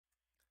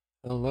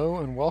Hello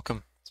and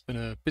welcome. It's been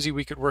a busy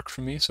week at work for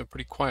me, so a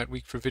pretty quiet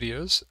week for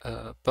videos,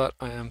 but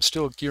I am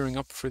still gearing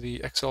up for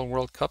the XL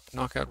World Cup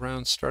knockout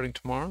rounds starting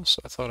tomorrow, so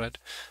I thought I'd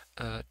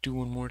do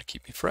one more to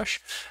keep me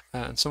fresh.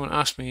 And someone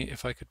asked me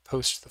if I could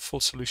post the full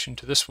solution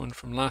to this one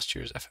from last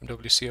year's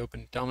FMWC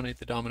Open, Dominate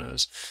the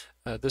Dominoes.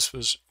 This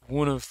was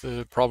one of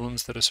the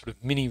problems that a sort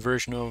of mini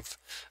version of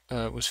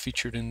was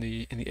featured in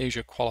the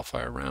Asia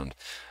qualifier round.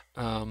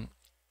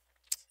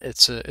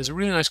 It's a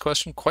really nice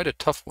question, quite a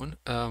tough one.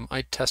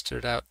 I tested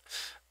it out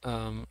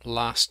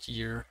last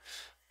year,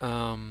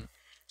 and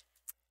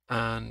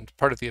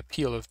part of the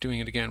appeal of doing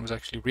it again was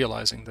actually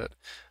realizing that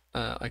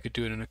I could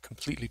do it in a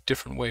completely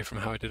different way from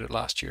how I did it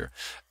last year,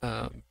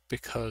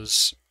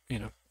 because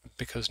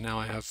now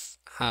I have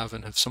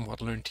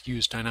somewhat learned to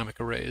use dynamic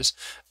arrays,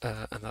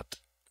 and that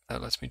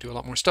lets me do a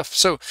lot more stuff.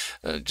 So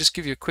just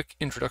give you a quick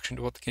introduction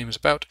to what the game is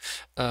about.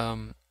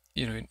 In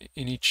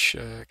each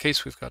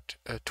case, we've got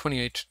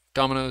 28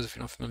 dominoes. If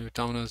you're not familiar with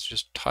dominoes,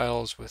 just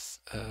tiles with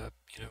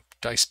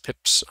dice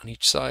pips on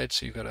each side.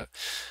 So you've got a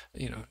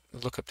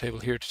lookup table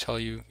here to tell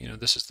you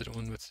this is the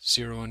one with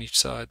 0 on each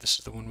side. This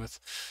is the one with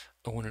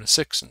a 1 and a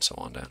 6, and so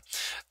on down.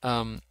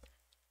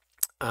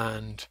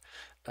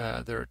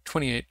 There are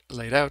 28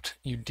 laid out.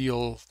 You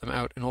deal them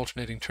out in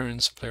alternating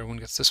turns. So player 1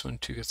 gets this one,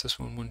 2 gets this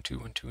one, 1, 2,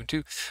 1, 2, and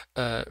 2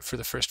 for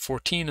the first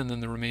 14, and then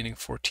the remaining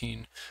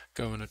 14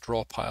 go in a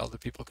draw pile that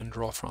people can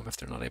draw from if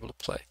they're not able to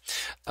play.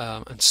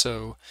 And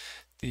so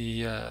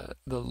the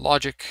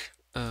logic,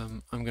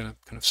 I'm going to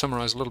kind of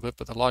summarize a little bit,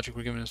 but the logic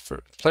we're given is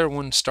for player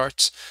 1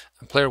 starts,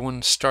 and player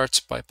 1 starts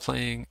by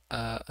playing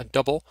a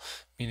double,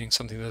 meaning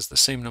something that has the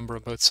same number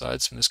on both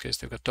sides. In this case,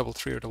 they've got double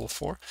 3 or double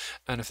 4,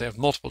 and if they have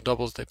multiple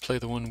doubles, they play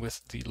the one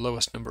with the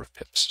lowest number of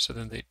pips. So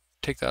then they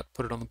take that,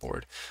 put it on the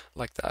board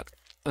like that.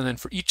 And then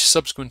for each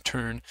subsequent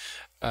turn,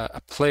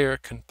 a player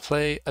can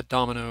play a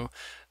domino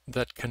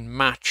that can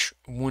match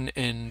one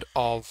end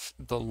of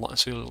the line.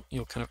 So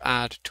you'll kind of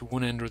add to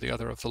one end or the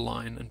other of the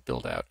line and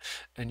build out,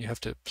 and you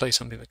have to play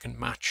something that can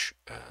match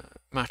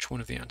one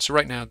of the ends. So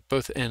right now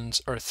both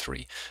ends are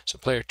 3. So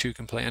player 2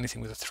 can play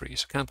anything with a 3.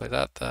 So can't play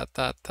that.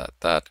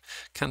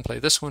 Can play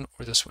this one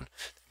or this one.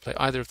 Play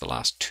either of the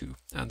last 2,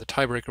 and the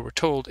tiebreaker, we're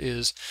told,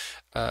 is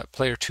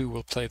player 2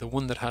 will play the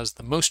one that has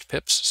the most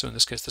pips. So in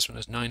this case, this one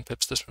has 9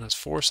 pips, this one has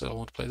 4, so they'll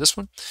want to play this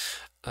one,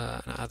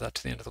 and add that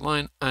to the end of the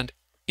line. And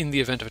in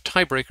the event of a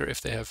tiebreaker,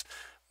 if they have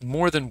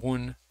more than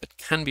one that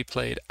can be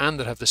played and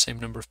that have the same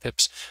number of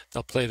pips,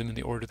 they'll play them in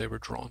the order they were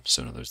drawn.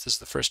 So in other words, this is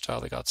the first tile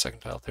they got,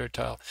 second tile, third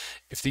tile.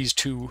 If these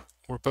two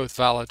were both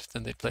valid,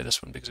 then they'd play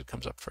this one because it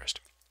comes up first.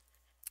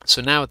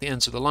 So now at the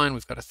ends of the line,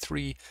 we've got a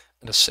 3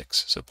 and a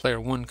 6. So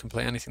player 1 can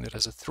play anything that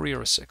has a 3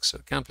 or a 6. So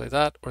it can't play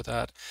that or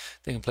that.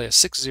 They can play a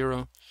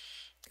 6-0.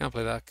 Can't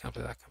play that, can't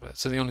play that, can't play that.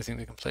 So the only thing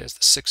they can play is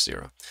the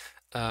 6-0.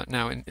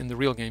 Now in the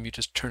real game, you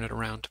just turn it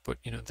around to put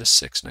this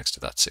 6 next to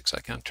that 6. I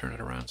can't turn it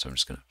around, so I'm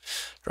just going to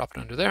drop it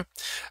under there.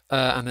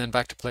 And then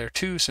back to player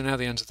 2. So now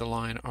the ends of the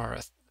line are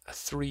a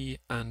 3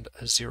 and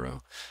a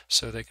 0.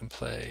 So they can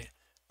play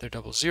their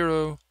double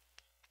 0,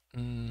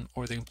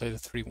 or they can play the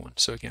 3-1.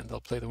 So again, they'll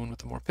play the one with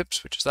the more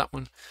pips, which is that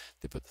one.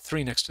 They put the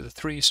 3 next to the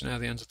 3, so now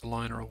the ends of the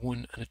line are a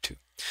 1 and a 2.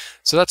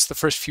 So that's the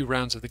first few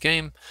rounds of the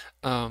game.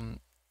 And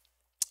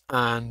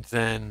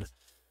then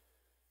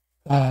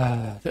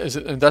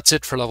and that's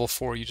it for level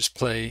 4. You just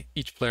play,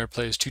 each player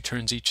plays 2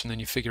 turns each, and then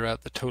you figure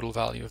out the total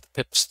value of the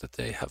pips that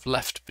they have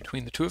left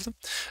between the two of them.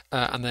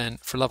 And then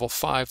for level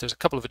 5, there's a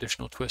couple of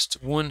additional twists.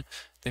 One,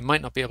 they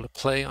might not be able to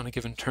play on a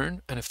given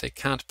turn, and if they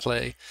can't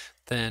play,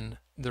 then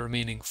the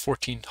remaining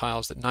 14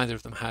 tiles that neither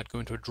of them had go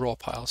into a draw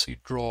pile. So you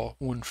draw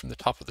one from the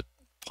top of the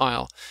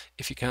pile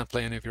if you can't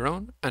play any of your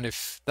own, and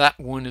if that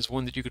one is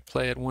one that you could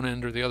play at one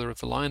end or the other of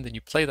the line, then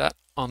you play that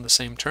on the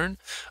same turn.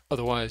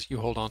 Otherwise, you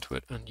hold on to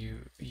it and you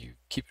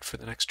keep it for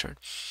the next turn.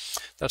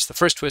 That's the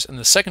first twist. And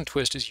the second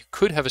twist is you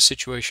could have a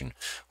situation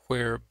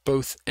where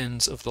both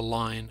ends of the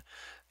line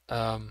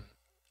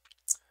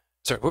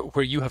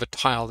where you have a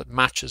tile that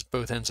matches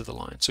both ends of the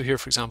line. So here,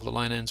 for example, the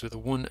line ends with a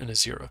 1 and a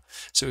 0.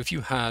 So if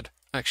you had,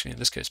 actually in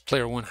this case,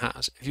 player 1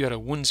 has, if you had a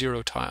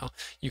 1-0 tile,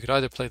 you could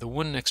either play the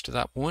 1 next to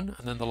that 1,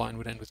 and then the line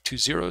would end with 2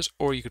 zeros,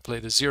 or you could play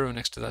the 0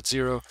 next to that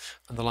 0,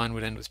 and the line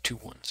would end with 2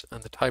 1s.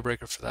 And the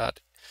tiebreaker for that,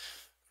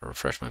 to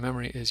refresh my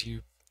memory, is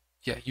you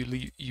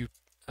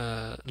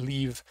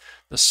leave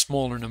the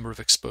smaller number of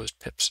exposed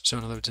pips. So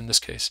in other words, in this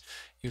case,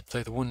 you'd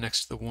play the 1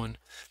 next to the 1,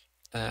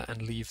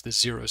 and leave the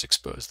zeros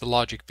exposed. The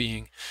logic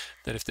being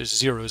that if there's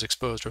zeros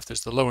exposed, or if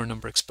there's the lower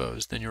number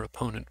exposed, then your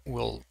opponent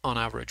will, on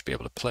average, be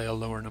able to play a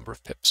lower number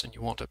of pips, and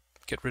you want to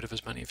get rid of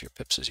as many of your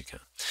pips as you can.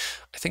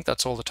 I think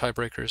that's all the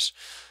tiebreakers.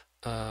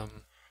 I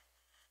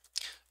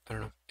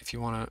don't know if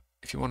you want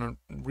to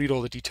read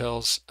all the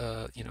details.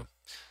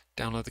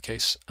 Download the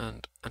case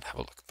and have a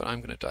look, but I'm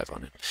going to dive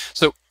on in.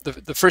 So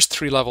the first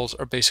 3 levels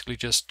are basically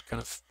just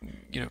kind of,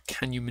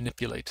 can you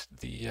manipulate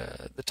the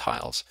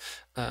tiles,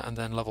 and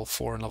then level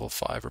 4 and level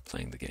 5 are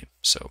playing the game.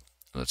 So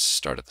let's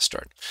start at the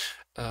start.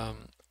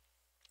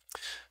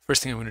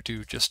 First thing I'm going to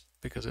do, just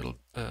because it'll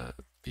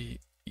be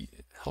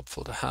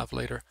helpful to have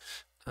later,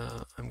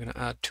 I'm going to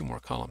add 2 more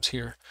columns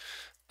here.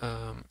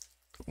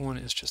 One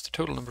is just the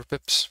total number of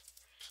pips,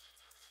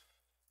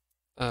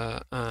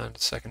 and the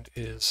second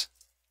is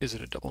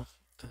it a double?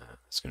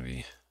 It's going to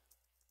be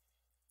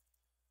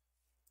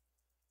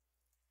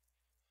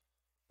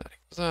that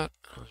equals that.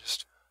 I'll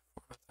just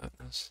format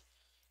that as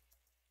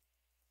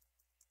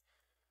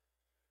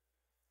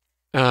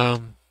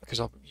because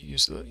I'll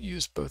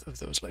use both of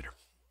those later.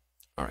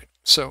 All right,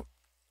 so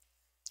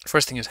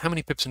first thing is, how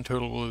many pips in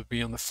total will it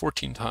be on the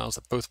 14 tiles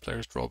that both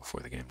players draw before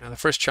the game? Now, the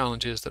first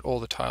challenge is that all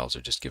the tiles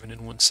are just given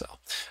in one cell.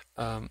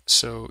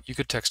 So you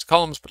could text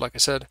columns, but like I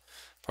said,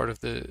 part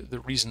of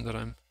the reason that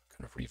I'm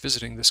kind of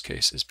revisiting this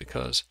case is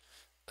because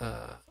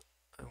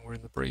we're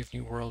in the brave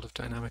new world of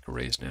dynamic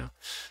arrays now.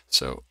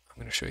 So I'm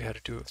going to show you how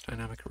to do it with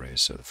dynamic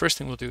arrays. So the first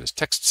thing we'll do is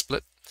text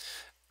split,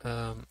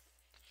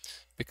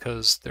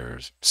 because they're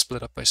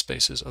split up by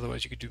spaces.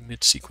 Otherwise, you could do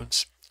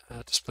mid-sequence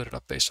to split it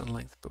up based on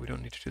length, but we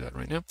don't need to do that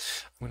right now.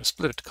 I'm going to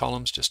split it to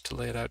columns just to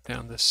lay it out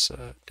down this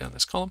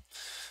column.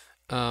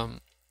 So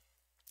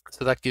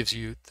that gives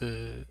you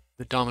the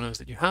dominoes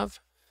that you have.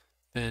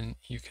 Then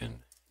you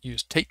can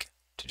use take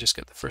to just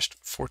get the first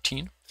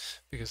 14,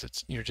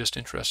 because you're just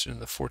interested in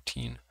the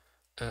 14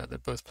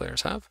 that both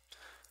players have.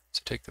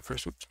 So take the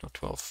first, oops, not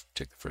 12,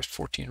 take the first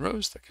 14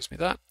 rows, that gives me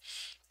that.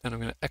 Then I'm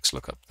going to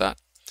XLOOKUP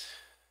that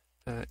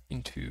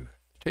into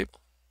the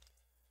table.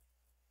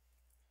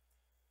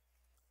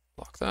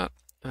 Lock that,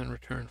 and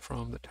return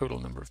from the total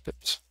number of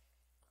pips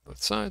on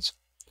both sides.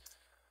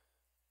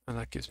 And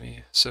that gives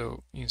me,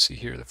 so you can see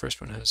here, the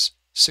first one has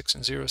 6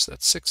 and 0, so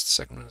that's 6. The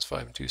second one is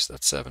 5 and 2, so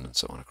that's 7, and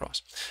so on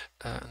across.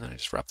 And then I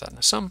just wrap that in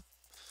a sum.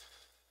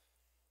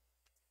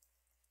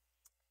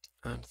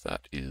 And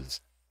that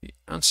is the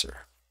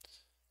answer.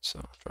 So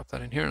I'll drop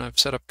that in here, and I've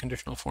set up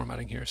conditional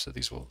formatting here, so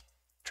these will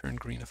turn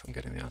green if I'm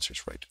getting the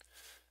answers right.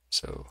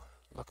 So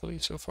luckily,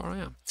 so far I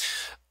am.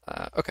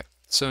 Okay,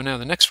 so now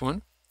the next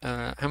one.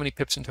 How many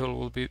pips in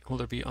total will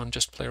there be on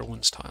just player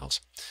 1's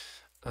tiles?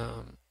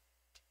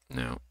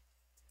 Now,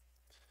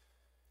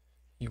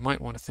 you might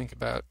want to think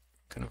about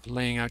kind of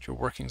laying out your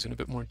workings in a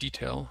bit more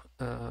detail,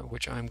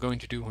 which I'm going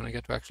to do when I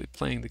get to actually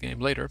playing the game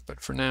later. But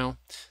for now,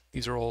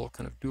 these are all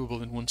kind of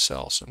doable in one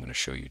cell, so I'm going to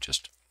show you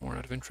just more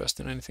out of interest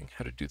than anything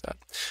how to do that.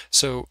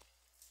 So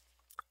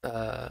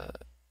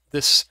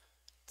this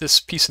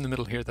piece in the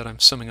middle here that I'm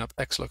summing up,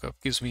 XLOOKUP,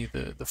 gives me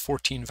the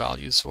 14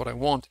 values. So what I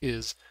want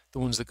is the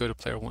ones that go to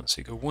player 1. So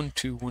you go 1,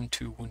 2, 1,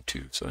 2, 1,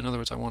 2. So in other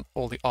words, I want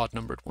all the odd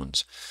numbered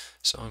ones.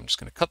 So I'm just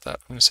going to cut that.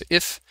 I'm going to say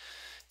if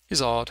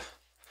is odd,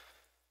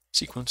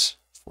 sequence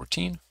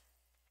 14,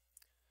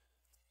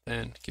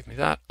 then give me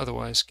that.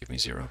 Otherwise, give me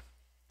 0. And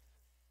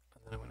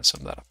then I'm going to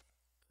sum that up.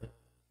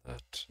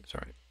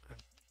 Sorry, I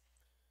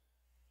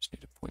just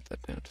need to point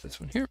that down to this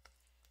one here.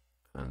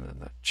 And then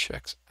that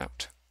checks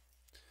out.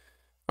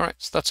 All right,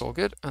 so that's all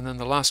good. And then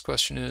the last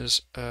question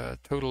is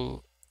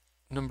total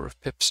number of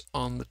pips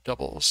on the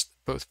doubles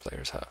that both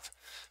players have.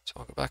 So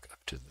I'll go back up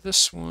to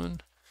this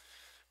one,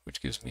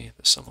 which gives me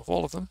the sum of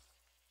all of them.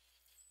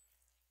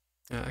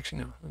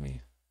 Actually, no, let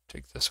me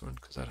take this one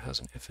because that has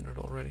an if in it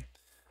already.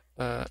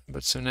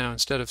 But so now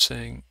instead of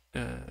saying,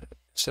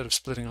 instead of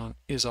splitting on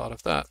is odd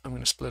of that, I'm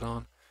going to split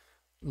on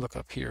look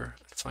up here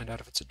and find out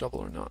if it's a double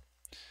or not.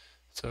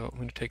 So I'm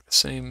going to take the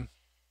same,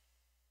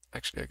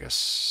 actually I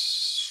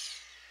guess,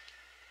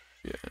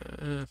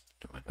 yeah,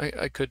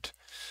 I could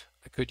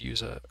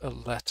use a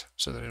let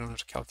so that I don't have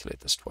to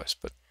calculate this twice,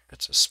 but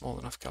it's a small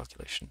enough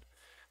calculation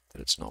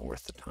that it's not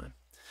worth the time.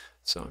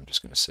 So I'm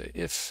just going to say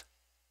if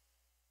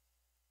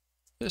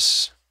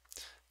this,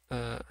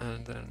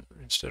 and then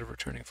instead of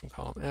returning from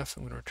column F,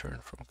 I'm going to return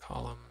from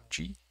column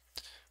G,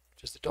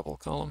 which is the double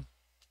column.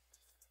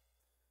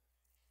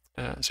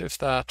 So if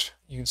that,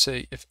 you can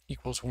say if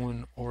equals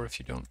 1, or if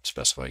you don't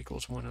specify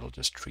equals 1, it'll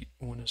just treat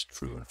 1 as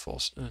true and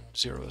false and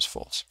 0 as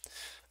false.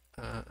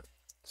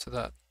 So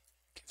that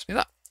gives me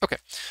that. Okay,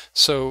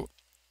 so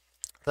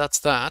that's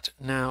that.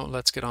 Now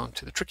let's get on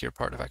to the trickier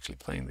part of actually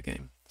playing the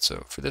game.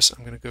 So for this,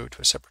 I'm going to go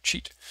to a separate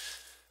sheet.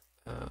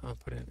 I'll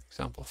put in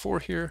example 4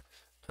 here,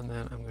 and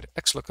then I'm going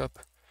to XLOOKUP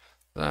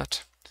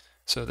that.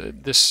 So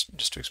this,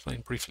 just to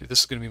explain briefly,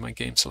 this is going to be my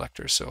game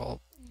selector.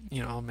 So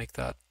I'll make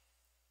that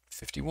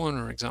 51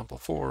 or example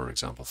 4 or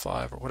example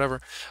 5 or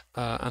whatever,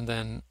 and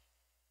then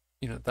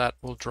that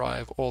will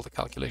drive all the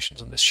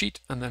calculations on this sheet.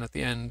 And then at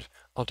the end,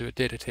 I'll do a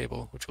data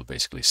table, which will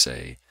basically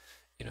say,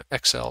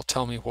 Excel,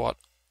 tell me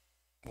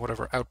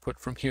whatever output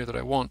from here that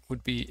I want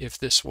would be if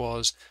this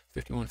was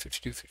 51,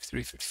 52,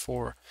 53,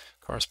 54,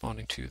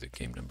 corresponding to the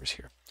game numbers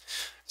here.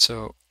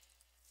 So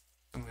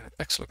I'm going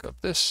to XLOOKUP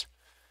this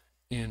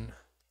in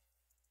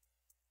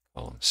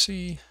column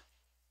C,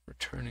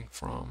 returning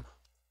from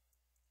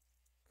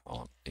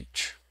column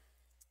H.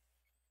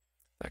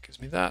 That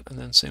gives me that, and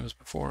then same as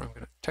before, I'm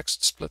going to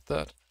text split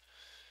that.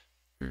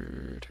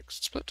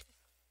 Text split.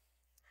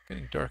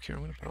 Getting dark here.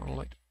 I'm going to put on a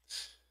light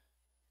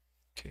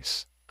in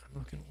case I'm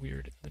looking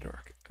weird in the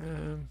dark.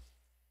 I'm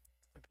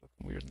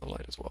looking weird in the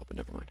light as well, but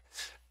never mind.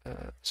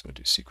 So we'll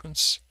do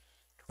sequence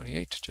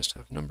 28, just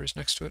have numbers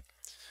next to it.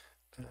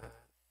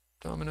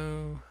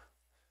 Domino,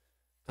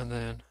 and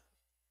then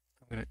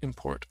I'm going to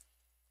import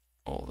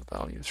all the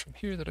values from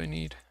here that I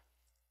need.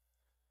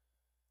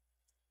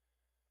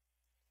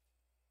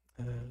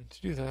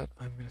 To do that,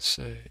 I'm going to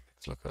say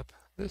XLOOKUP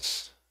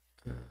this,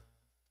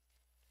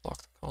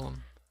 lock the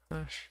column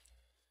hash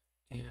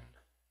in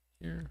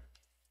here,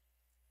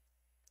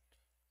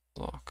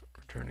 lock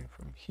returning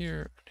from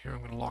here, and here I'm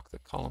going to lock the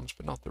columns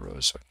but not the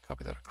rows, so I can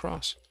copy that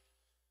across.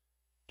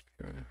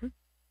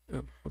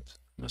 Oh, whoops,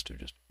 must have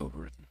just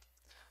overwritten.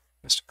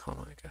 Missed a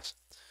comma, I guess.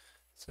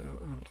 So I'm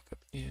going to look up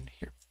in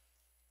here.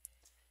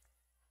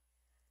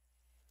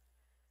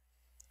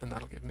 And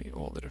that'll give me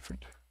all the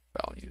different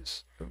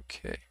values.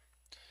 Okay.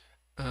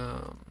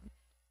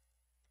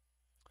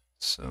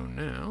 So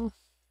now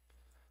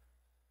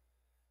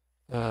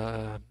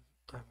I'm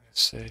going to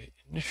say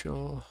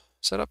initial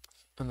setup,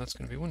 and that's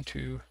going to be 1,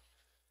 2,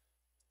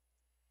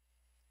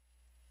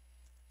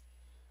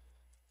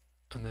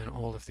 and then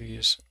all of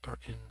these are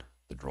in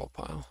the draw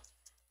pile.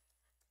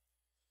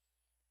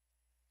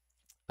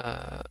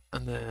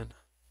 And then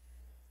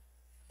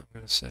I'm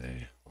going to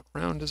say, what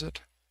round is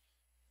it?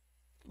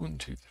 1,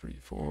 2, 3,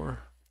 4.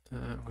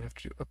 We have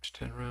to do up to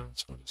 10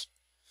 rounds. So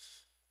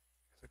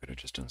I could have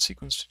just done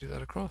sequence to do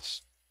that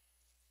across.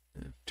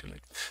 Yeah, too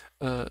late.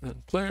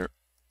 Then player.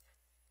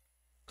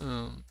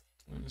 I'm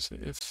going to say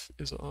if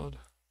is odd.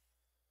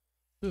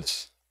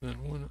 This,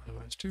 then 1,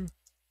 otherwise 2.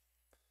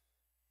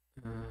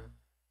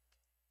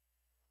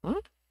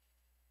 Huh?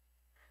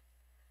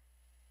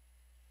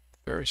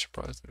 Very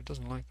surprised that it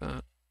doesn't like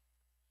that.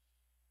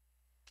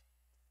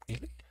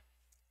 Really?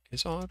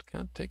 Is odd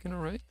can't take an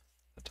array?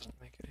 That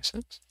doesn't make any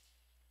sense.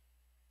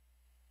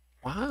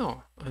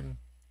 Wow, I'm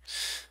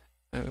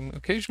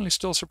occasionally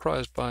still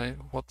surprised by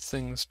what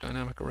things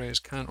dynamic arrays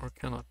can or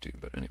cannot do,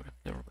 but anyway,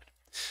 never mind.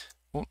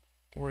 Won't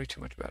worry too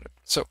much about it.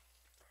 So,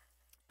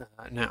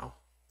 now,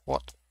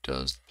 what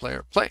does the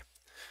player play?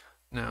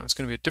 Now, it's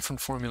going to be a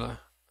different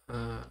formula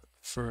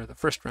for the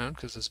first round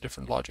because there's a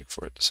different logic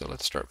for it, so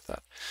let's start with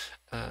that.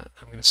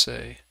 I'm going to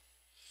say,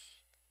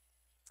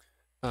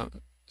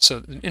 so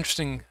an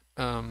interesting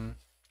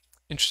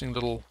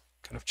little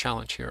kind of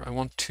challenge here. I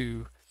want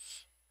to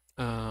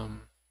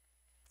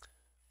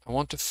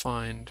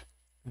find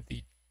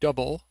the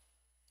double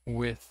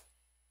with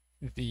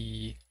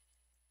the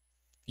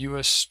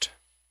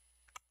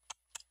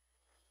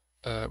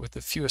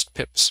fewest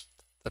pips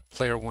that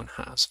player 1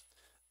 has.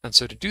 And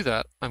so to do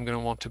that, I'm going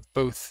to want to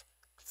both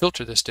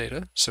filter this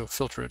data, so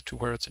filter it to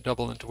where it's a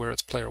double and to where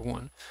it's player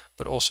 1,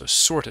 but also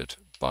sort it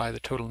by the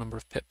total number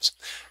of pips.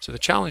 So the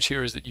challenge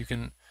here is that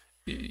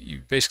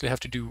you basically have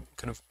to do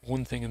kind of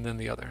one thing and then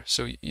the other.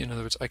 So in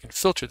other words, I can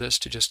filter this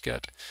to just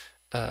get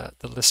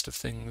the list of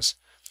things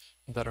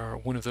that are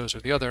one of those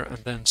or the other and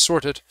then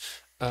sort it,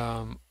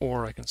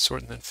 or I can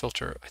sort and then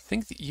filter. I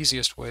think the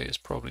easiest way is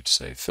probably to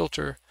say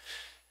filter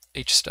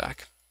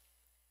HStack.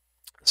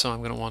 So I'm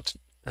going to want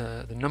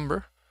the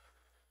number,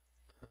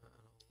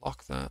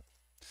 lock that,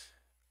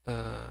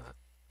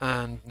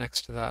 and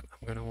next to that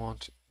I'm going to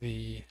want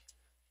the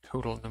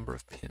total number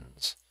of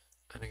pins,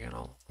 and again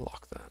I'll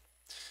lock that.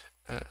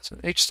 So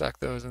an HStack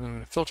those, and then I'm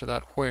going to filter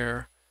that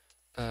where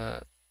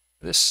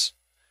this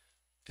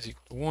is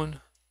equal to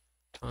 1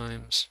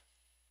 times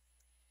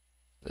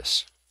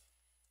this.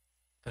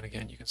 And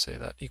again, you can say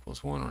that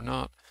equals 1 or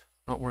not.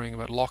 I'm not worrying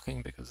about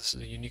locking because this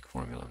is a unique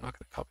formula. I'm not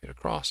going to copy it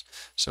across.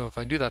 So if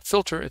I do that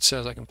filter, it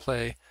says I can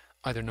play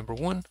either number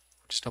 1,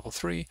 which is double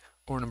 3,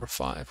 or number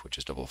 5, which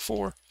is double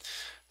 4.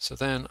 So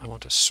then I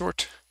want to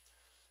sort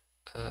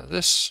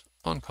this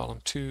on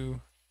column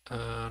 2,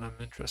 and I'm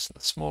interested in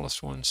the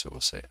smallest one, so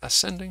we'll say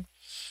ascending.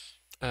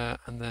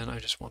 And then I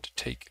just want to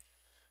take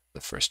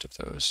the first of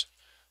those.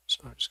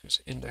 So I'm just going to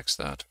say index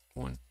that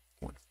 1,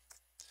 1.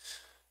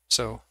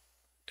 So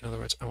in other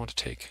words, I want to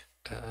take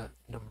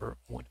number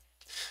 1.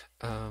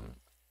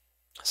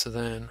 So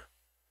then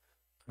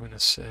I'm going to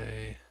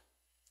say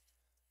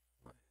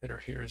my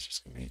header here is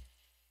just going to be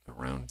a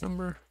round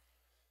number.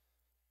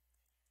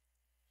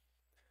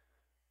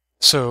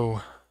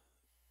 So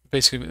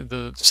basically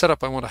the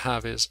setup I want to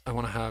have is I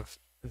want to have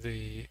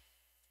the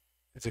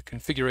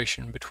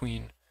configuration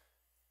between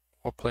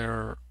what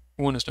player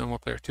 1 has done,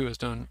 what player 2 has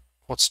done,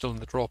 what's still in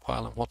the draw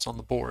pile and what's on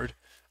the board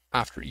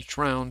after each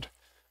round,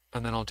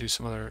 and then I'll do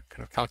some other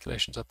kind of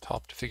calculations up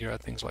top to figure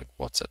out things like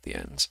what's at the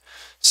ends.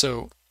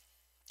 So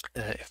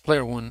if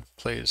player 1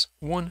 plays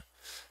 1,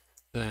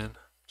 then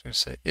I'm going to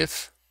say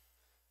if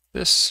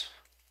this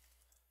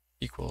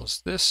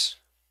equals this,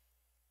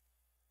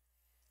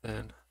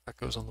 then that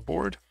goes on the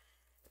board.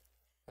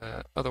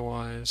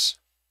 Otherwise,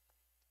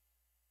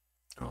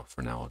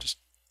 for now I'll just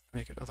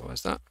make it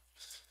otherwise that.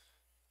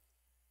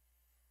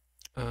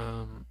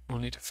 We'll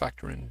need to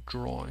factor in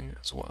drawing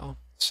as well.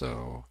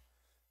 So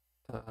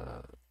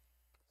let's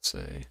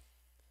say,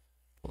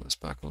 pull this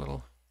back a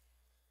little.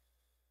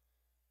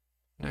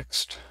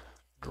 Next,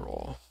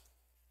 draw.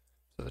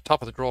 So the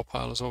top of the draw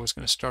pile is always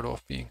going to start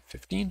off being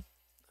 15.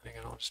 And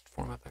again, I'll just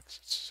format that because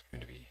it's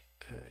going to be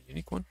a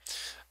unique one.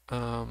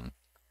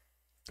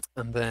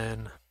 And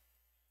then,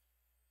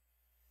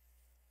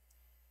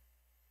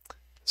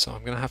 so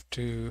I'm going to have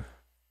to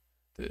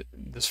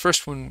this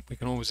first one, we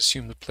can always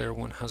assume that player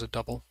 1 has a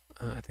double.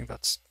 I think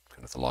that's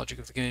kind of the logic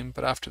of the game,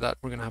 but after that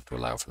we're going to have to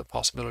allow for the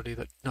possibility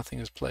that nothing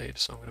is played,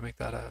 so I'm going to make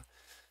that a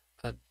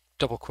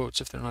double quotes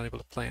if they're not able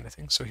to play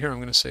anything. So here I'm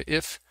going to say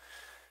if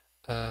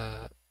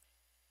the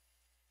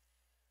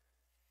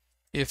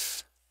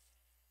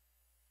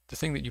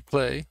thing that you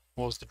play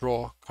was the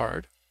draw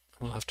card,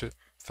 we'll have to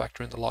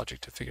factor in the logic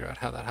to figure out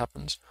how that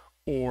happens,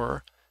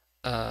 or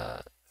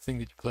the thing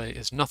that you play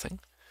is nothing.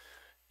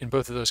 In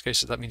both of those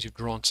cases, that means you've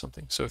drawn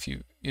something. So if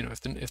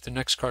if the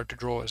next card to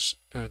draw is,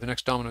 the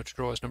next domino to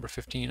draw is number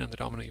 15, and the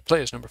domino you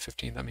play is number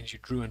 15, that means you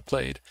drew and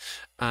played.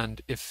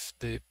 And if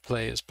the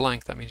play is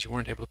blank, that means you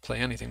weren't able to play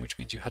anything, which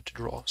means you had to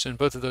draw. So in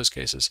both of those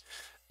cases,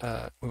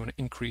 we want to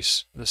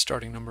increase the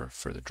starting number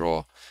for the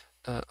draw.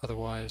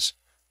 Otherwise,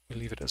 we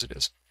leave it as it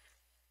is.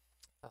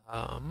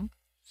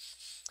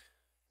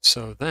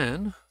 So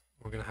then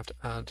we're going to have to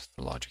add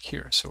the logic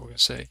here. So we're going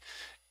to say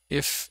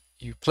if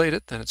you played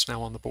it, then it's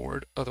now on the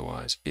board.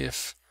 Otherwise,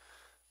 if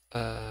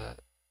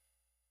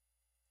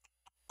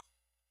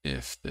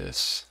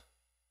this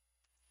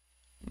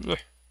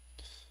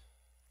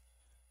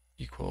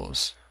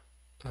equals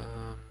the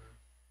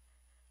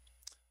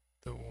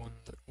one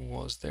that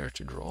was there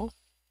to draw,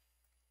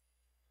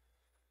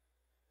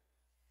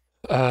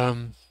 so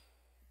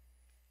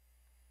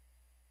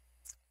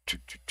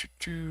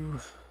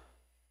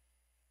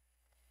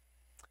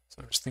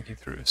I'm just thinking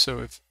through. So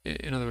if,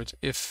 in other words,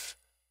 if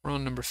we're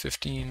on number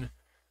 15,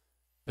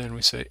 then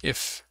we say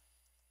if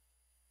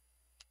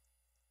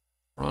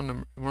we're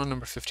on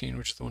number 15,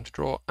 which is the one to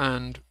draw,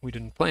 and we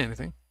didn't play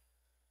anything,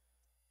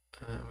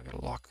 we got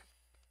to lock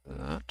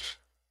that,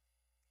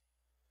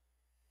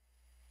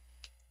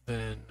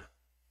 then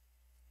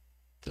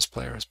this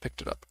player has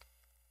picked it up.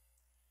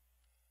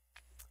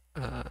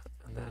 And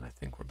then I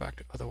think we're back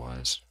to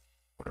otherwise,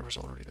 whatever's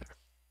already there.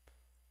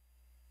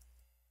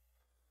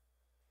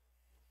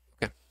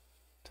 Okay,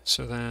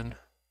 so then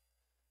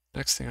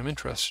next thing I'm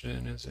interested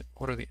in is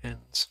what are the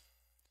ends?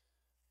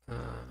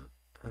 And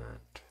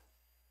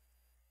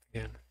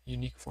again,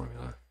 unique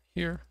formula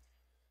here.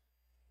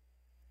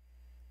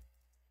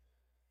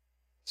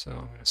 So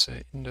I'm going to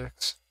say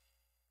index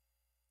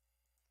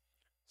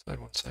side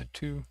 1, side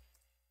 2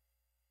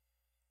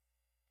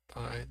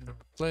 by the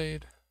number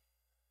played.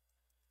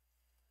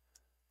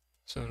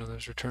 So in other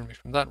words, return me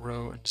from that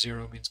row, and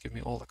 0 means give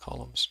me all the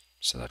columns.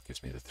 So that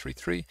gives me the 3,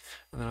 3,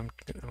 and then I'm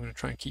going to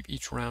try and keep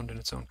each round in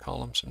its own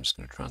column, so I'm just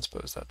going to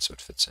transpose that so it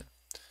fits in.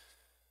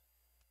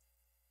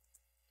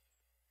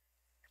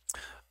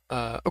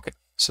 Okay,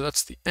 so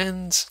that's the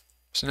ends.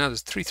 So now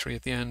there's 3, 3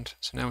 at the end,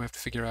 so now we have to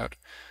figure out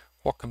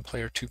what can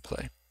player 2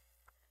 play.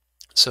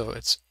 So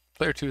it's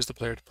player 2 is the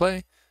player to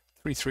play,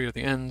 3, 3 are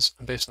the ends,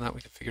 and based on that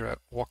we can figure out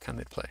what can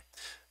they play.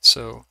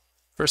 So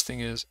first thing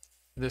is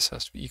this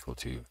has to be equal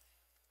to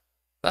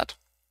that,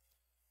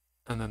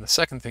 and then the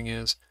second thing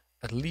is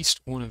at least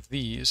one of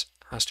these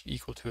has to be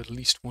equal to at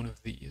least one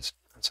of these.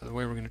 And so the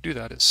way we're going to do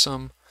that is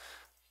sum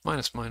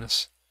minus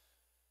minus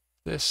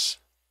this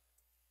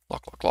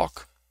lock lock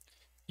lock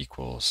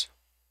equals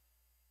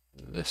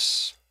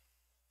this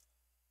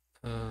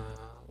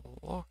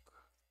lock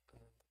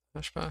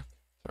hashback,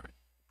 sorry,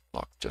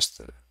 lock just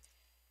the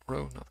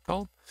row, not the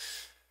column.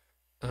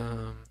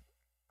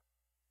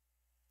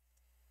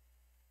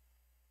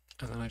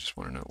 And then I just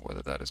want to know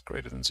whether that is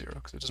greater than 0,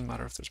 because it doesn't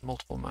matter if there's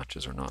multiple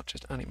matches or not,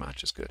 just any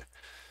match is good.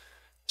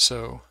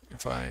 So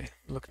if I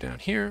look down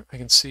here, I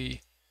can see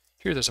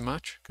here there's a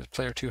match, because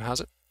player 2 has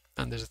it,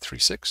 and there's a 3,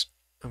 6,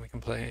 and we can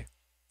play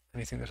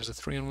anything that has a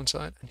 3 on one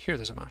side, and here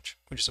there's a match,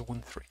 which is a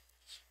 1, 3.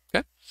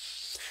 Okay?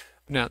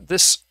 Now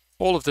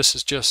all of this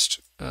is just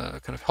a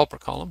kind of helper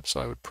column,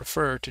 so I would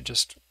prefer to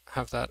just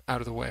have that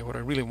out of the way. What I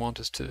really want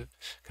is to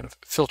kind of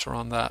filter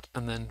on that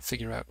and then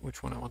figure out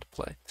which one I want to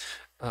play.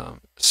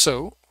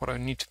 So what I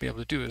need to be able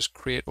to do is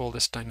create all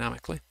this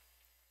dynamically.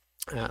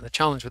 The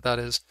challenge with that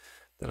is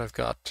that I've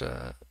got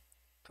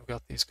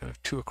these kind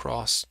of 2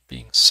 across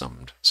being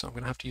summed, so I'm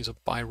going to have to use a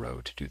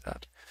BYROW to do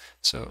that.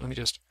 So let me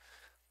just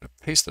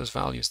paste those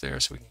values there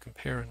so we can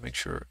compare and make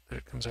sure that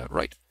it comes out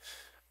right.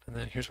 And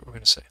then here's what we're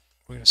going to say.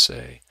 We're going to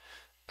say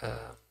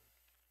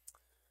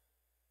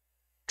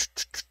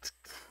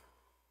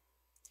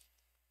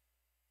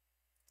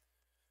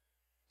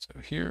so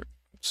here,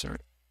 sorry,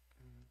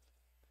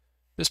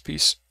 this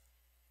piece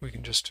we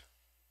can just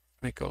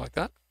make go like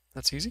that.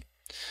 That's easy.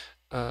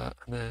 And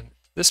then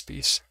this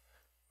piece,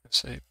 let's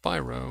say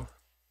BYROW,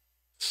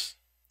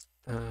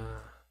 and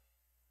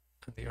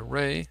the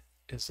array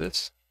is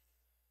this,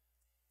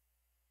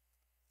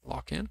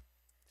 lock in,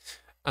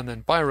 and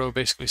then BYROW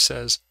basically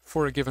says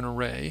for a given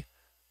array,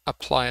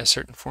 apply a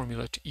certain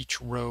formula to each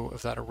row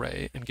of that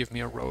array and give me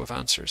a row of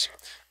answers.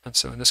 And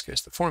so in this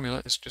case, the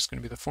formula is just going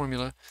to be the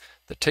formula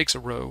that takes a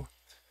row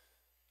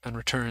and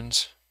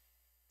returns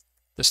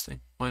this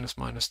thing, minus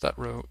minus that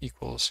row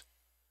equals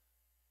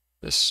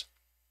this.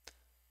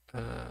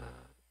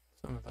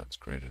 Some of that's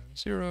greater than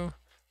 0.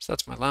 So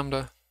that's my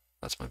lambda,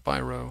 that's my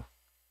BYROW,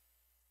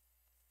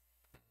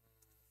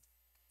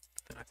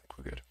 and I think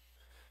we're good.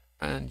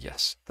 And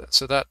yes,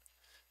 so that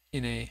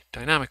in a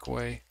dynamic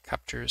way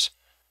captures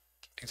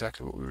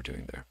exactly what we were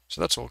doing there. So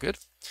that's all good.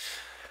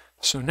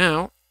 So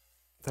now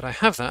that I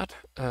have that,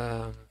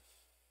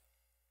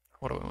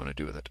 what do I want to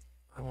do with it?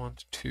 I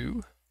want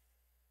to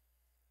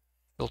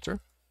filter,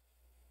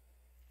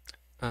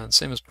 and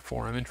same as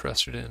before, I'm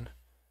interested in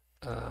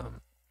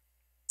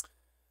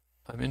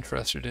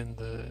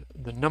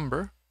the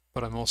number,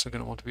 but I'm also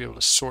going to want to be able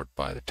to sort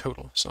by the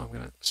total. So I'm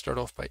going to start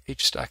off by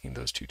stacking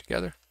those two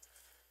together.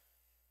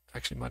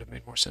 Actually, might have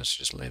made more sense to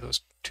just lay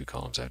those two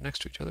columns out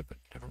next to each other, but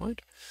never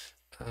mind.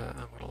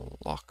 I'm going to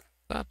lock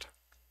that.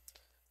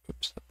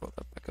 Oops, that brought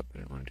that back up. I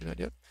didn't want to do that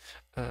yet.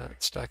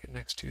 Stack it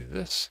next to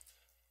this,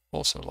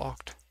 also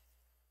locked.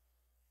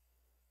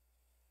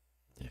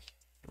 Yeah,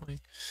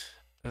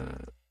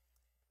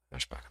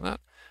 hash back on that.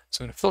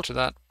 So I'm going to filter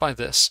that by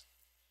this,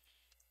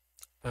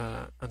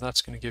 and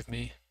that's going to give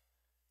me,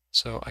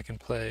 so I can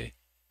play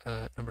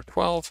number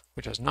 12,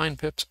 which has 9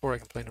 pips, or I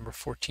can play number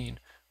 14,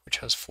 which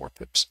has 4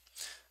 pips.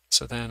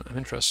 So then I'm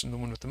interested in the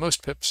one with the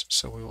most pips,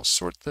 so we will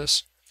sort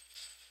this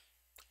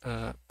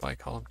by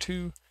column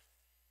 2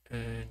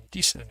 in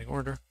descending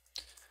order,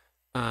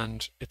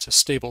 and it's a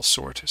stable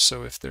sort.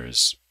 So if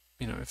there's,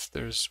 if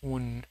there's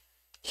one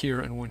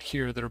here and one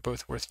here that are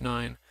both worth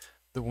 9,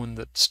 the one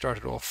that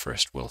started off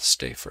first will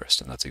stay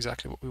first, and that's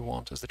exactly what we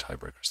want as the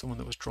tiebreakers, the one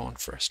that was drawn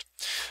first.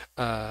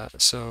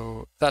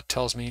 So that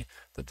tells me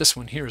that this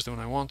one here is the one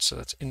I want, so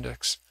that's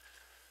index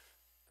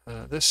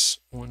this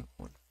 1,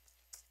 1.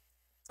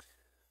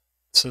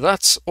 So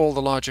that's all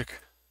the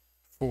logic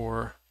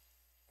for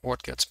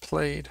what gets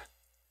played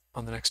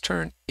on the next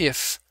turn.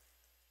 If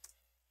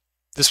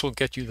this will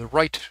get you the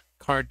right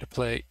card to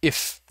play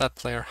if that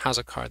player has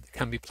a card that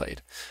can be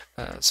played.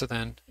 So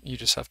then you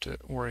just have to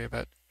worry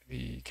about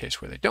the case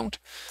where they don't.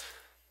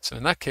 So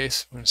in that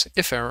case, I'm going to say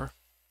if error.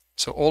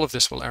 So all of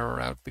this will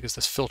error out because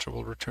this filter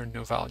will return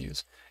no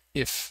values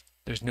if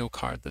there's no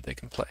card that they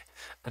can play.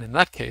 And in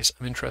that case,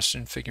 I'm interested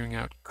in figuring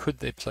out, could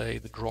they play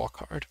the draw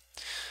card?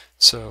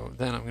 So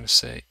then I'm going to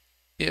say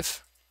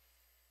if,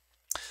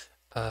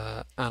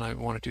 and I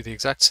want to do the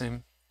exact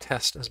same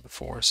test as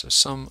before. So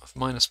sum of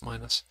minus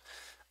minus,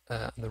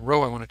 and the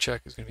row I want to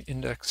check is going to be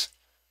index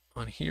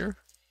on here.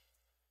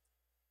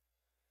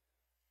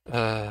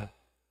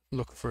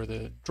 Look for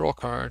the draw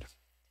card,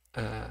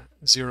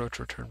 0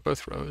 to return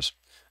both rows.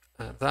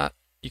 That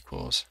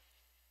equals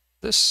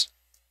this.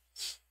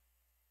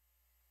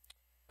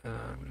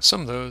 I'm going to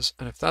sum those,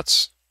 and if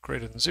that's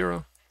greater than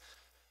 0,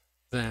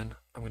 then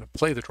I'm going to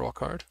play the draw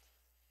card.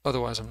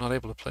 Otherwise, I'm not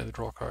able to play the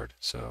draw card,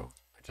 so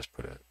I just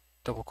put a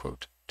double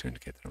quote to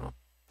indicate that I'm not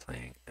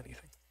playing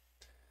anything.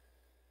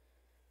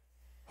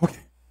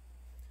 Okay,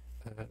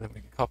 then we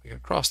can copy it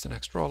across the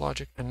next draw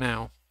logic, and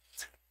now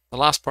the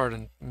last part,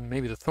 and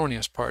maybe the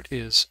thorniest part,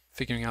 is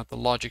figuring out the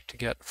logic to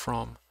get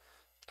from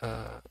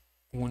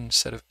one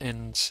set of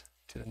ends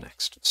to the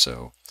next.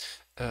 So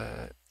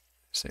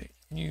say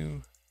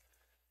new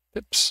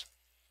pips,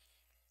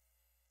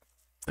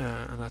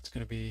 and that's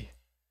going to be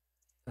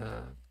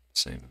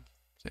same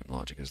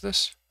logic as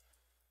this.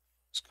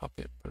 Let's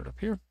copy it, put it up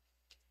here.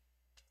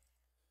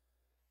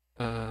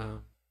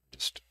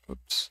 Just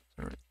oops,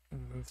 sorry,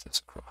 move this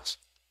across.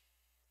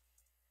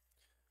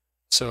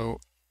 So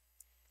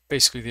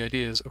basically the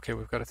idea is, okay,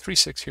 we've got a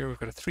 3-6 here, we've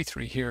got a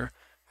 3-3 here.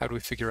 How do we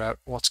figure out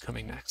what's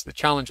coming next? The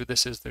challenge with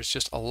this is there's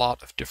just a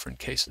lot of different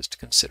cases to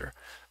consider.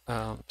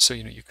 So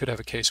you could have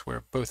a case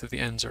where both of the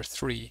ends are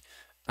 3,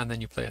 and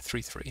then you play a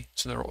 3-3.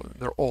 So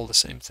they're all the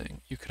same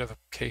thing. You could have a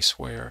case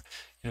where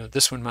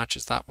this one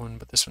matches that one,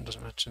 but this one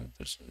doesn't match. And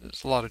there's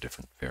a lot of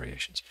different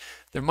variations.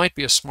 There might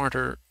be a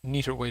smarter,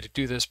 neater way to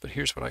do this, but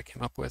here's what I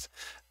came up with.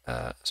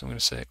 So I'm going to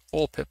say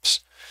all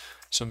pips.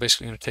 So I'm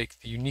basically going to take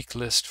the unique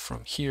list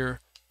from here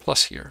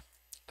plus here,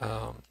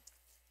 and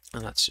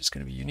that's just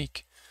going to be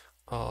unique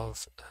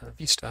of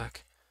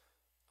VSTACK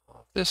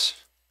of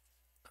this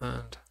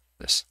and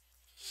this.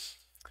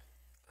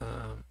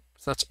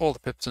 So that's all the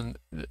pips, and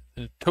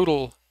the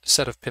total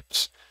set of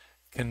pips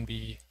can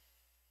be,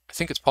 I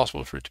think it's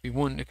possible for it to be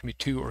 1, it can be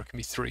 2, or it can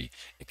be 3.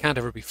 It can't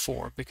ever be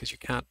 4 because you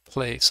can't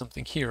play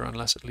something here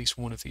unless at least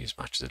one of these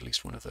matches at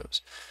least one of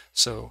those.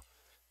 So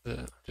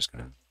I'm just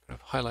going to kind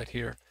of highlight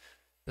here,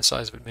 the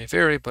size of it may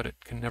vary, but it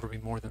can never be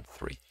more than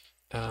 3.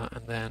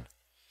 And then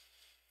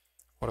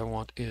what I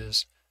want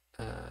is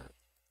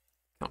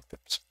count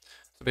pips.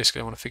 So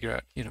basically I want to figure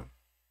out,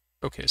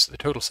 okay, so the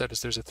total set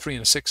is there's a 3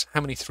 and a 6.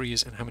 How many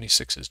 3s and how many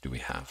 6s do we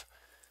have?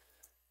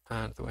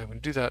 And the way I'm going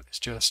to do that is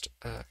just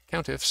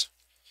count ifs,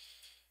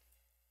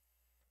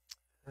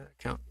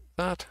 count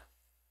that,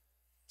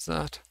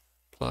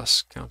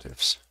 plus count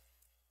ifs,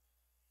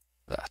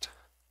 that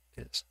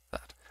is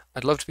that.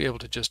 I'd love to be able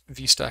to just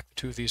VSTACK the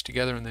two of these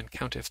together and then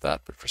count if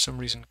that, but for some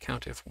reason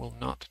count if will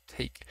not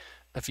take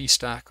a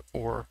VSTACK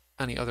or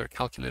any other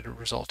calculated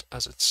result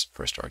as its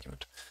first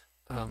argument.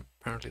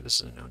 Apparently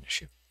this is a known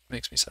issue. It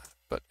makes me sad,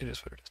 but it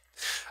is what it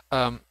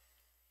is.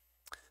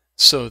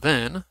 So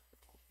then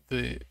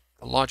the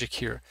logic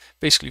here,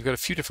 basically you've got a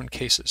few different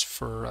cases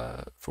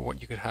for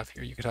what you could have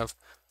here. You could have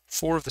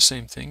 4 of the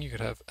same thing. You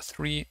could have a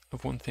 3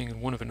 of one thing and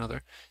 1 of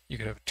another. You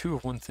could have 2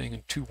 of one thing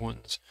and 2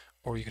 1s,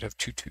 or you could have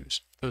 2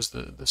 2s. Those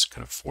are this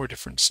kind of 4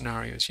 different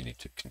scenarios you need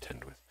to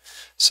contend with.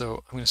 So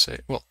I'm going to say,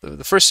 well,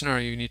 the first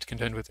scenario you need to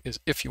contend with is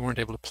if you weren't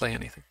able to play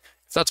anything.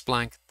 If that's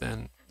blank,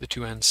 then the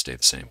 2 ends stay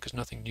the same because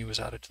nothing new is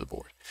added to the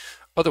board.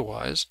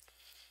 Otherwise,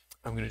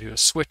 I'm going to do a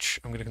switch.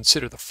 I'm going to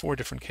consider the 4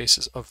 different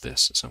cases of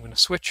this. So I'm going to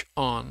switch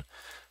on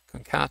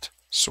concat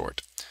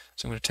sort.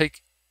 So I'm going to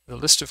take the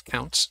list of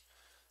counts.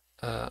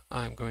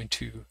 I'm going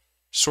to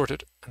sort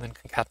it and then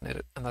concatenate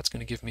it, and that's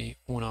going to give me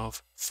one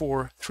of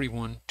 4, 3,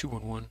 1, 2,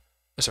 1, 1.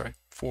 Sorry,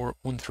 4,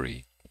 1,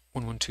 3,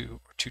 1, 1, 2,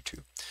 or 2, 2.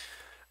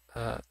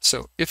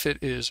 So if it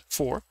is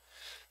 4,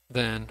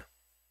 then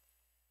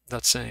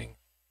that's saying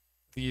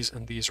these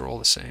and these are all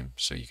the same,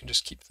 so you can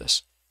just keep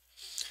this.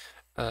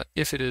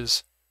 If it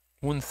is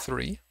 1,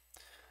 3,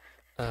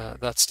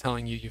 that's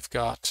telling you you've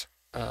got,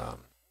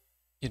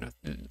 you know,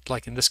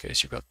 like in this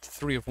case, you've got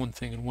 3 of one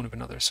thing and 1 of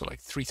another, so like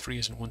 3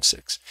 3s and 1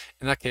 6.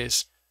 In that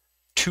case,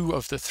 2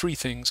 of the 3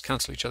 things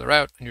cancel each other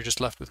out, and you're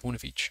just left with 1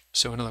 of each.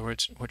 So in other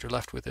words, what you're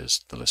left with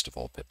is the list of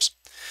all pips.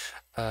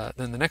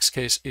 Then the next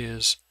case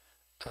is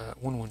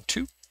 1 1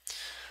 2,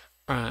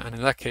 and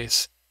in that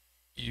case,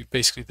 you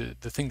basically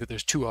the thing that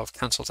there's 2 of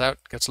cancels out,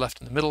 gets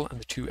left in the middle, and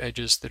the 2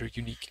 edges that are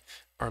unique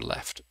are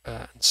left.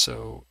 And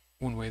so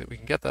one way that we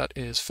can get that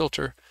is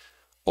filter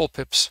all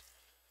pips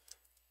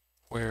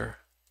where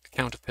the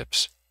count of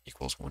pips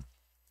equals 1.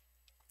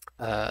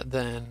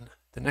 Then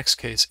the next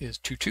case is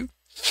 2 2,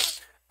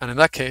 and in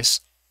that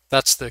case,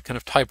 that's the kind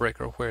of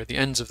tiebreaker where the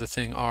ends of the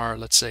thing are,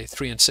 let's say,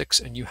 3 and 6,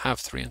 and you have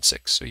 3 and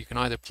 6. So you can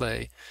either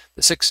play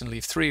the 6 and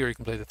leave 3, or you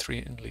can play the 3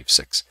 and leave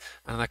 6.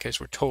 And in that case,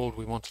 we're told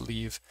we want to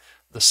leave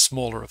the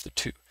smaller of the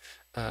 2.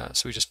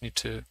 So we just need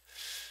to,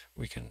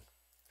 we can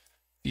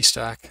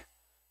VSTACK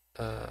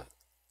the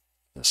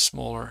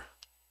smaller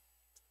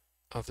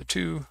of the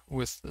 2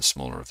 with the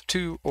smaller of the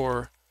 2,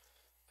 or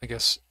I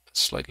guess a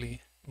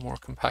slightly more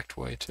compact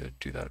way to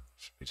do that,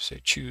 we just say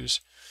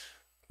choose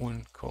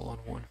 1 colon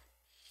 1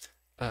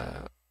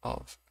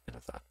 of n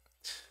of that.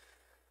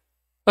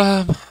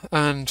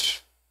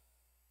 And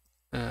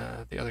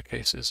the other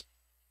case is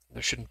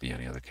there shouldn't be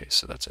any other case,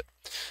 so that's it.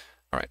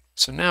 All right,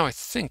 so now I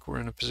think we're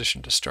in a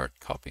position to start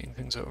copying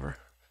things over.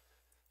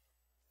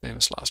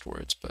 Famous last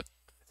words, but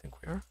I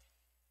think we are.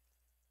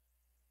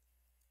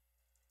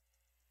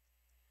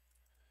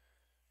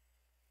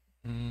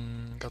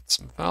 Got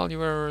some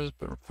value errors,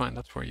 but we're fine.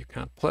 That's where you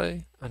can't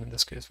play, and in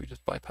this case we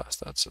just bypass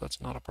that, so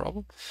that's not a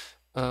problem.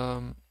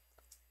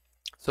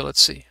 So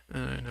let's see.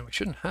 Now we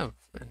shouldn't have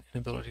an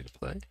inability to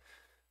play.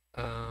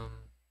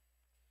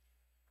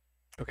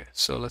 Okay,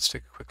 so let's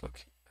take a quick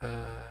look.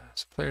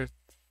 So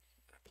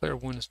player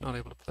 1 is not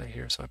able to play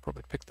here, so I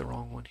probably picked the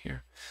wrong one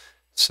here.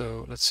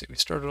 So let's see. We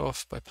started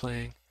off by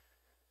playing.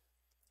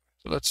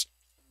 So let's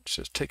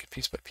just take it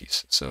piece by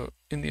piece. So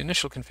in the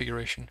initial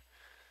configuration,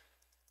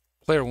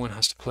 player 1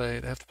 has to play.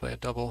 They have to play a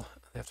double.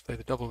 They have to play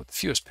the double with the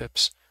fewest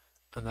pips,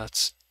 and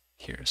that's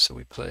here. So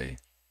we play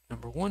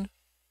number 1,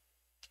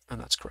 and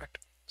that's correct.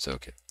 So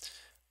okay.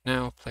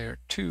 Now player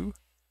 2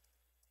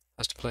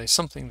 has to play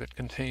something that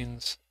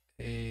contains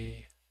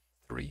a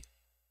 3.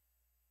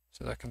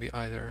 So that can be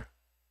either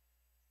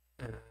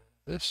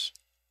this,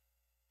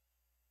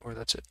 or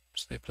that's it.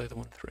 So they play the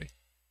 1 3.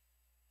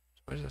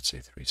 So why does that say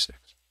 3 6?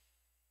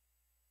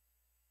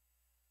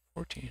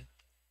 14.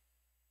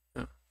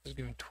 No, it's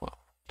giving 12.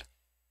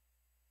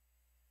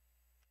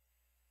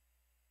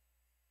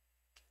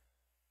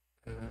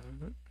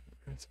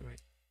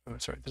 Oh,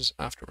 sorry, this is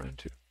after round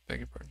 2. Beg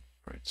your pardon.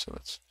 All right, so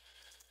let's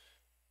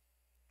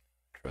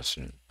trust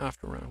in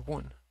after round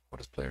 1. What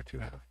does player 2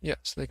 have? Yeah,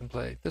 so they can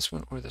play this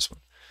one or this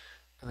one.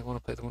 And they want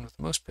to play the one with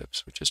the most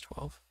pips, which is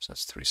 12. So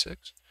that's 3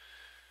 6.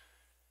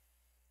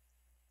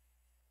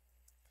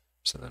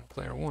 So then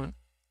player 1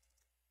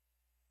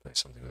 plays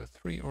something with a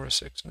 3 or a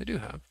 6, and they do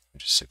have,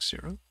 which is 6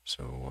 0.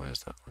 So why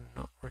is that one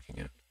not working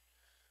out?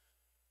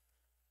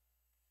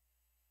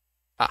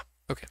 Ah,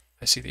 okay,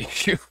 I see the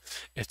issue.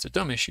 It's a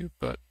dumb issue,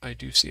 but I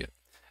do see it.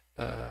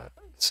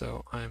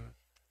 So I'm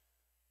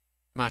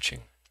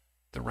matching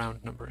the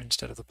round number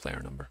instead of the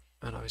player number.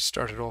 And I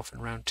started off in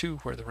round 2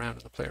 where the round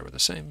and the player were the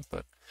same,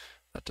 but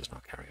that does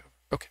not carry over.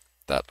 Okay,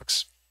 that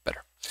looks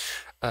better.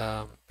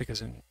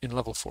 Because in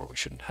level 4 we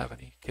shouldn't have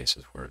any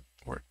cases where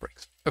it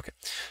breaks. Okay,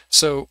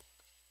 so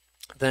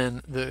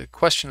then the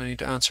question I need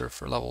to answer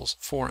for levels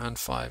 4 and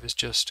 5 is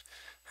just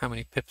how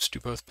many pips do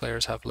both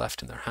players have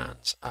left in their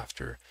hands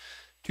after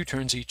 2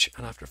 turns each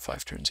and after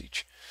 5 turns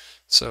each.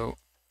 So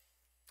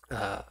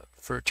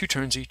for 2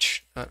 turns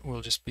each, that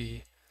will just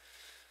be,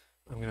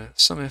 I'm going to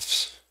sum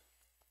ifs.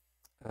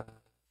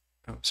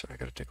 Oh, sorry, I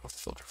got to take off the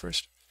filter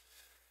first.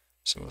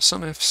 So we'll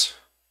sum ifs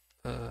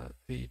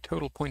the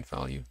total point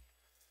value,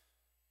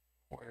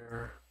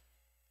 where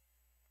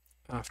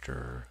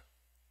after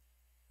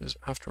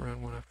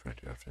round 1, after round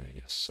 2, after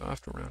yes, so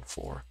after round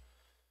 4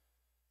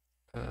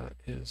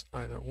 is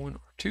either 1 or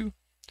 2,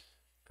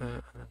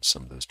 and then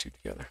sum those two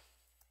together.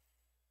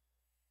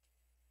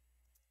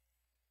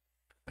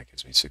 That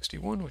gives me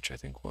 61, which I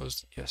think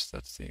was, yes,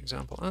 that's the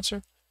example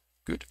answer.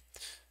 Good.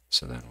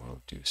 So then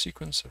we'll do a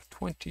sequence of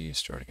 20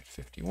 starting at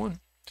 51.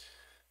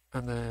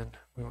 And then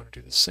we want to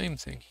do the same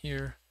thing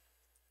here,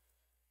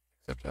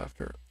 except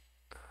after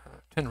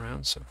 10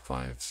 rounds, so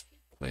 5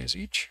 plays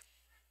each.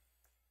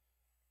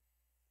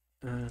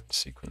 And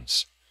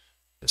sequence,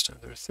 this time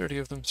there are 30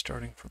 of them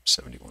starting from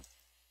 71.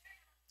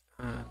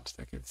 And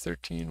that gives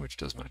 13, which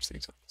does match the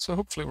example. So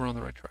hopefully we're on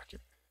the right track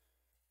here.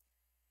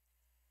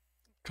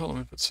 Column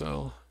input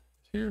cell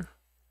is here.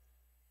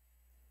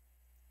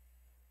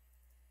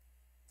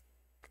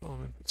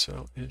 Column input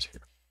cell is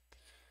here.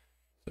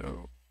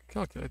 So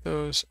calculate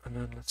those, and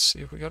then let's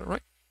see if we got it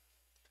right.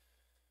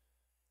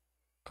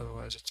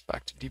 Otherwise, it's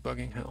back to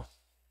debugging hell.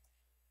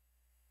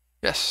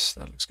 Yes,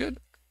 that looks good.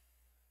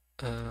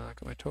 I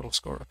got my total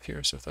score up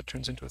here, so if that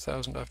turns into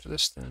 1,000 after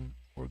this, then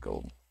we're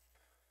golden.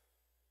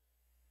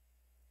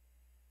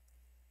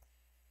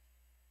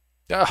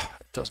 Ah,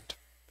 it doesn't.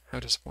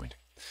 How disappointing.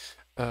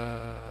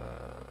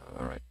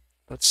 All right,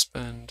 let's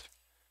spend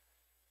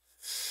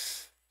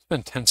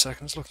 10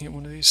 seconds looking at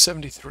one of these.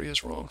 73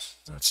 is wrong.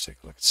 Let's take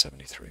a look at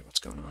 73. What's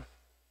going on?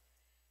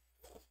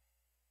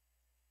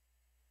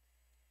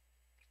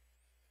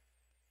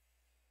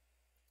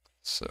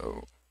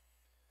 So,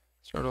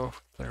 start off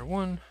with player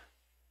 1.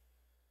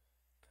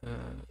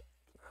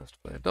 Has to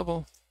play a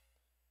double,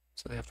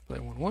 so they have to play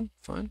 1-1.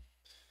 Fine.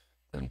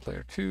 Then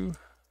player 2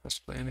 has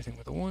to play anything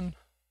with a 1.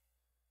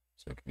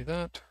 So it could be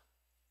that.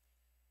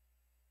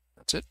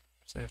 That's it.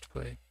 So they have to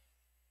play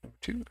number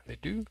 2, and they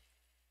do.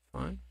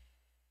 Fine.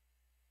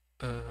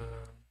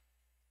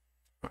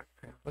 Right.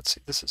 Yeah, let's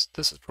see. This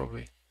is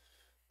probably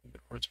the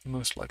bit where it's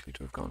most likely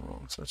to have gone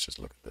wrong. So let's just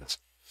look at this.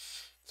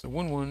 So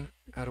 1-1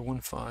 add a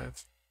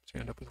 1-5. So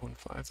you end up with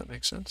 1-5. That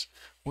makes sense.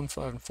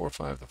 1-5 and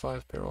 4-5. The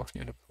 5s pair off, and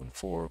you end up with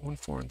 1-4.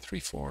 1-4 and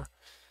 3-4.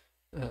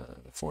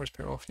 The 4s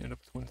pair off, and you end up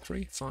with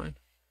 1-3. Fine.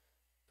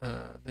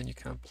 Then you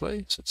can't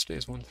play, so it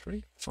stays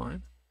 1-3.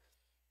 Fine.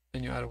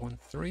 Then you add a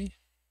 1-3,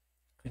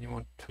 and you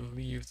want to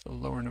leave the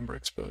lower number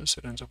exposed, so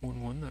it ends up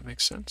 1-1. That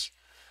makes sense.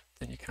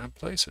 Then you can't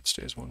play, so it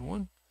stays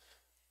 1-1.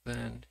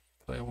 Then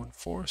you play a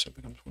 1-4, so it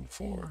becomes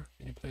 1-4.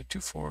 Then you play a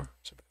 2-4,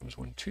 so it becomes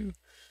 1-2. Then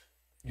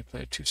you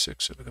play a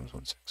 2-6, so it becomes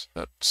 1-6.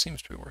 That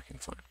seems to be working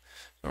fine.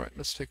 All right,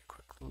 let's take a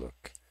quick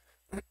look.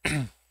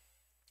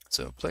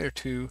 So player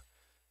 2,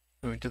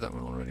 we did that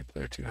one already.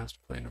 Player 2 has to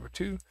play number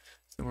 2.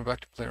 So then we're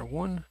back to player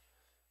 1,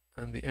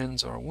 and the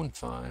ends are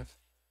 1-5.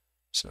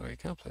 So you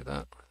can't play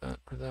that, or that,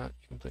 or that.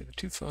 You can play the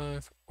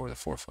 2-5 or the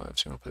 4-5.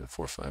 So you want to play the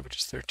 4-5, which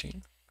is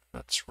 13.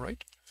 That's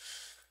right.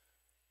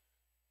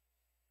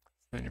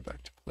 Then you're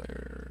back to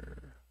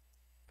player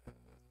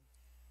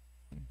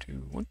 1,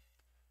 2, 1.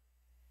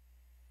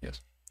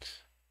 Yes.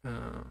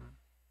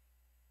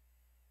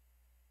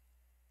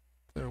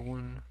 Player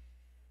 1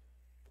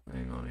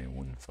 playing on a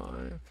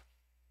 1-5.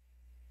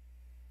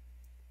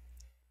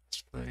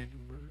 Let's play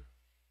number.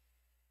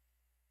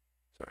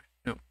 Sorry,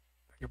 no,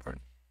 beg your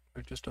pardon.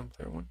 We've just done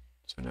player 1.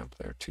 So now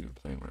player 2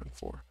 playing round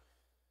 4.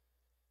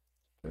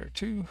 Player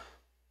 2.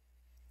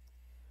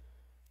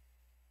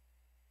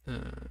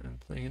 And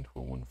playing into a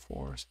 1-4,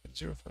 so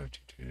 0-5,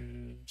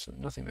 2-2, so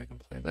nothing they can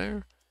play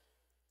there.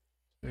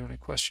 The only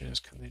question is,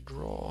 can they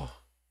draw?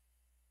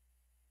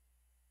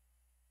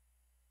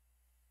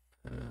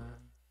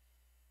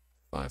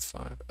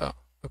 5-5. Oh,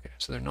 okay,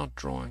 so they're not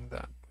drawing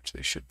that, which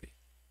they should be.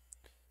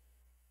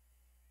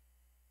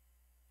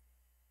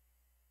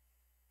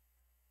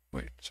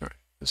 Wait, sorry,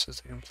 this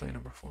says they can play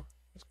number 4.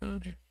 What's going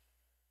on here?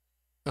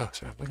 Oh,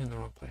 sorry, I'm looking in the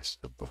wrong place.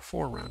 So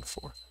before round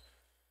 4.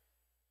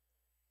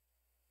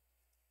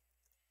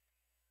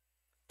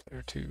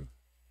 Player 2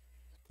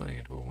 playing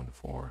into a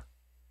 1-4.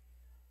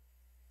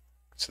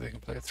 So they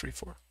can play a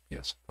 3-4.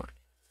 Yes, fine.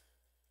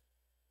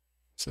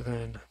 So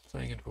then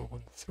playing into a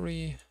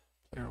 1-3,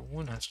 player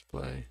 1 has to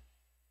play.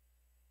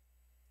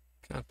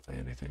 Can't play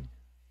anything.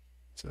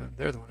 So then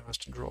they're the one who has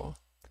to draw.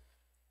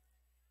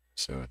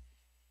 So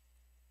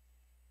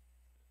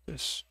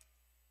this.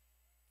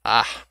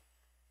 Ah!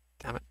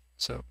 Damn it.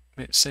 So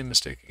same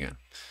mistake again.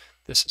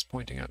 This is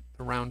pointing out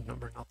the round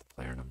number, not the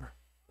player number.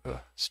 Ugh,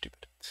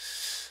 stupid.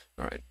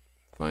 Alright,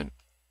 fine.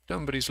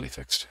 Dumb but easily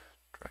fixed.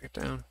 Drag it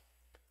down.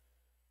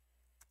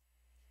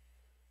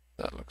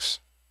 That looks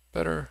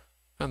better,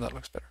 and that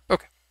looks better.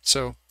 Okay,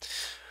 so,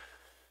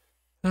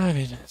 I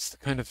mean, it's the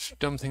kind of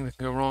dumb thing that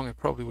can go wrong. I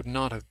probably would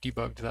not have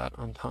debugged that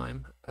on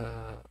time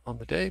on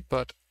the day,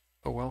 but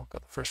oh well,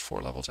 got the first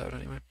 4 levels out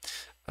anyway.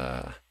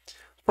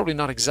 It's probably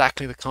not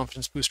exactly the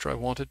confidence booster I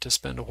wanted to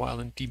spend a while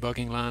in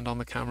debugging land on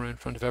the camera in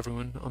front of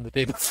everyone on the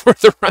day before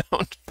the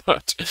round,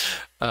 but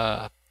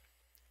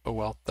oh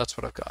well, that's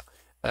what I've got.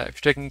 If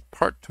you're taking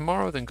part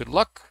tomorrow, then good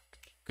luck.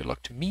 Good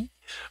luck to me,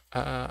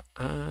 and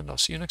I'll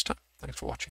see you next time. Thanks for watching.